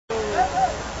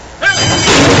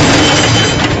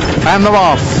And they're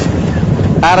off.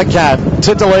 Aticat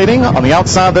titillating on the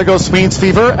outside. There goes Sween's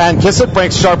Fever, and Kiss It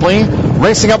breaks sharply,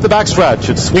 racing up the backstretch.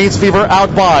 It's Sween's Fever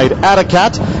out wide.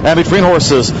 Aticat, and between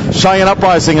horses, Cheyenne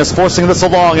Uprising is forcing this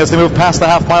along as they move past the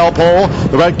half-mile pole.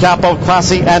 The red cap of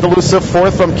Classy and Elusive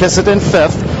fourth from Kiss It in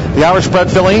fifth. The Irish bred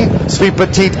filly, Sweet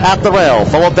Petite at the rail.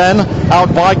 Followed then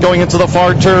out wide going into the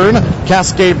far turn.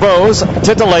 Cascade Rose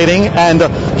titillating, and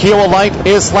Heel Light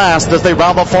is last as they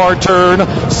round the far turn.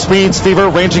 Sween's Fever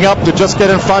ranging up to just get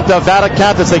in front of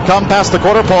Aticat as they come past the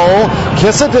quarter pole.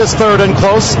 Kiss It is third and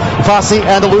close. Classy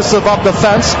and Elusive up the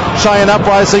fence. Cheyenne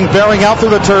Uprising bearing out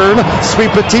through the turn.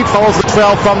 Sweet Petite follows the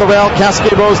trail from the rail.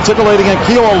 Cascade Rose titillating, and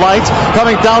Heel Light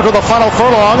coming down to the final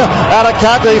furlong.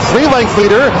 Aticat a 3-length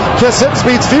leader. Kiss It,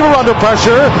 Sweet Fever under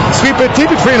pressure. Sweet Petite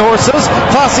between horses.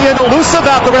 Classy and Elusive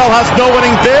at the rail has no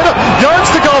winning bid. Yards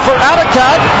to go for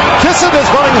Aticat. Kiss It is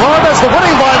running hard as the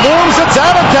winning line looms. It's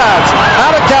Aticat.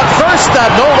 Aticat first at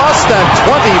no less than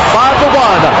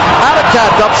 25-1.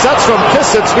 Aticat upsets from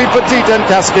Kiss It, Sweet Petite, and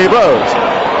Cascade Rose.